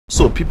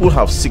So people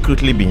have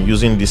secretly been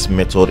using this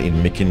method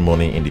in making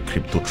money in the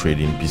crypto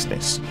trading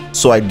business.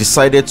 So I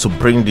decided to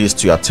bring this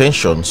to your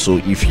attention. So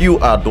if you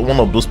are one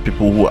of those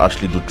people who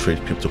actually do trade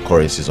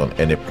cryptocurrencies on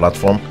any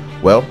platform,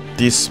 well,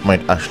 this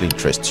might actually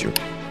interest you.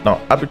 Now,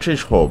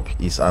 Arbitraghub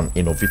is an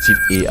innovative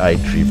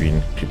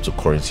AI-driven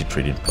cryptocurrency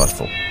trading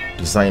platform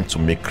designed to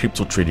make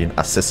crypto trading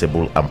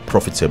accessible and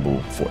profitable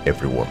for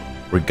everyone,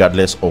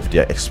 regardless of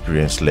their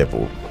experience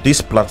level. This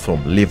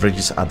platform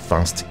leverages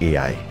advanced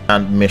AI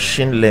and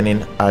machine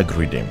learning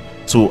algorithm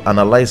to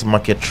analyze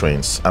market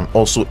trends and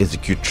also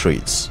execute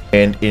trades,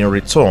 and in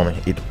return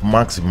it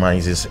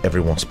maximizes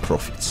everyone's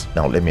profits.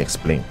 Now let me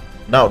explain.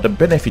 Now, the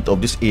benefit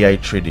of this AI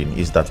trading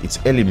is that it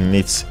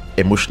eliminates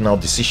emotional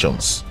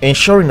decisions,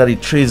 ensuring that the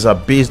trades are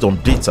based on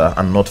data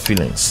and not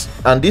feelings.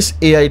 And these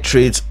AI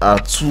trades are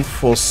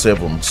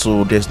 24/7,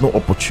 so there's no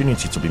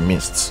opportunity to be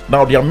missed.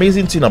 Now, the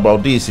amazing thing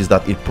about this is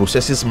that it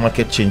processes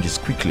market changes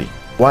quickly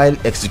while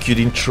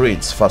executing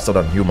trades faster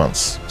than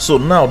humans. So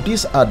now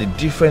these are the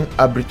different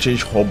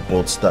Arbitraghub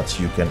bots that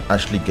you can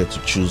actually get to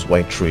choose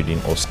while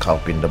trading or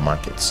scalping the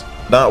markets.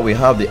 Now we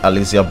have the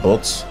Alexia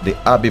bots, the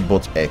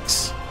Arbibot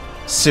X,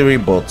 Siri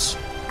bots,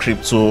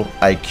 Crypto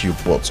IQ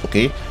bots.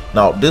 Okay,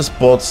 now these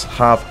bots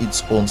have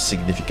its own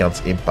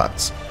significant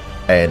impacts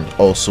and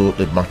also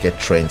the market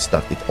trends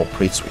that it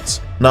operates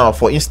with. Now,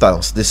 for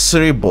instance, the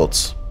Siri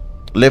bots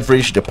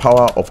leverage the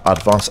power of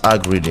advanced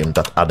algorithm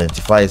that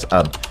identifies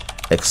and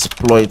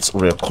exploits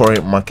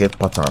recurring market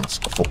patterns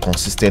for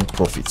consistent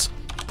profits,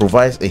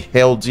 provides a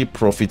healthy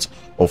profit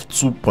of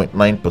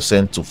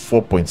 2.9% to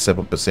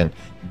 4.7%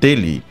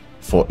 daily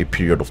for a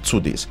period of 2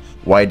 days,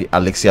 while the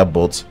Alexia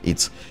bot,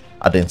 it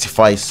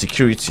identifies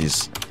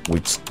securities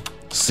with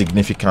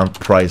significant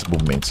price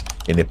movement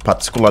in a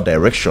particular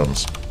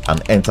directions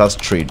and enters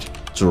trade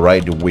to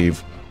ride the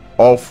wave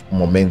of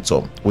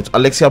momentum. With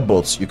Alexia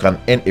bots, you can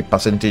earn a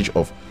percentage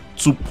of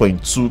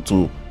 2.2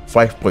 to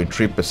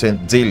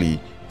 5.3% daily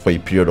for a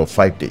period of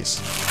 5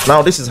 days.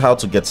 Now, this is how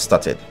to get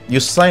started.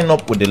 You sign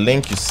up with the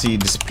link you see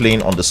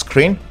displaying on the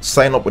screen.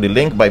 Sign up with the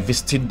link by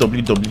visiting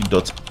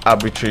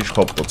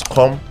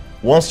www.arbitraghub.com.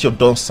 Once you're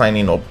done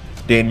signing up,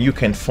 then you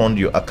can fund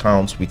your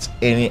account with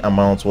any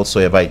amount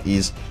whatsoever it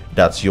is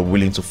that you're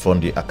willing to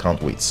fund the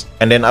account with.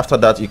 And then after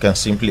that, you can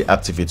simply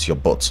activate your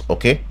bot.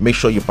 Okay, make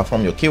sure you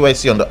perform your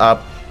KYC on the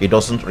app. It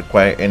doesn't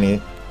require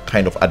any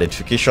kind of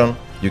identification.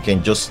 You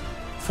can just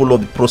follow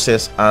the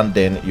process and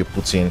then you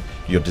put in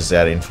your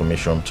desired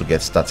information to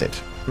get started.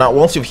 Now,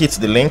 once you've hit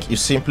the link, you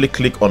simply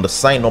click on the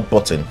sign up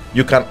button.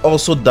 You can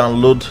also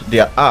download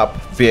their app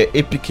via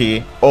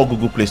APK or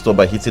Google Play Store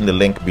by hitting the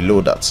link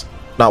below that.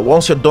 Now,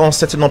 once you're done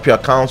setting up your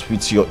account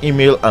with your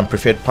email and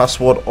preferred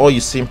password, all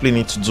you simply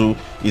need to do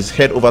is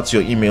head over to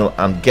your email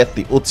and get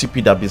the OTP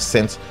that is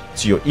sent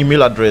to your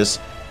email address,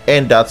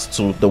 and that's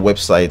to the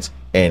website,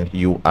 and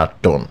you are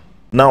done.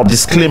 Now,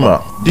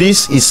 disclaimer,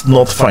 this is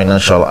not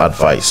financial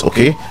advice,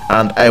 okay,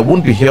 and I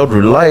won't be held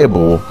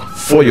reliable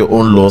for your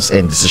own loss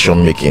and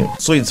decision making.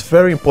 So it's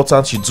very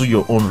important you do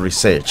your own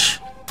research.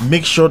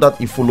 Make sure that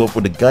you follow up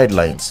with the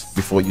guidelines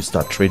before you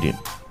start trading.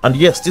 And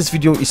yes, this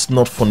video is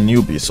not for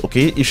newbies,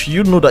 okay? If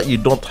you know that you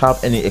don't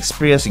have any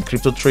experience in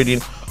crypto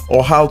trading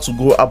or how to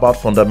go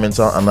about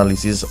fundamental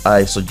analysis,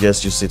 I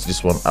suggest you set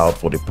this one out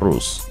for the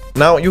pros.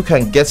 Now you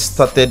can get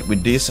started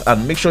with this,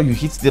 and make sure you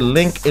hit the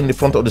link in the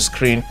front of the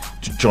screen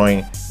to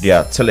join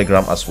their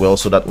Telegram as well,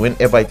 so that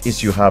whenever it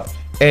is you have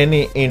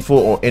any info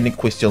or any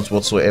questions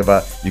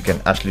whatsoever, you can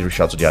actually reach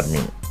out to the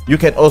admin. You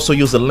can also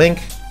use the link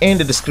in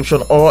the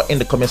description or in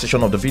the comment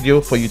section of the video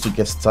for you to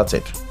get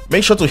started.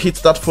 Make sure to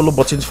hit that follow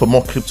button for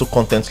more crypto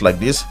content like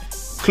this.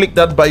 Click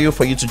that bio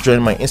for you to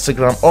join my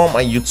Instagram or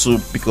my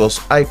YouTube, because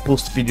I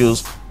post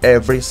videos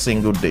every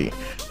single day.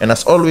 And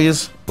as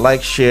always,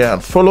 like, share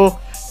and follow,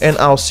 and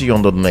I'll see you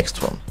on the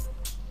next one.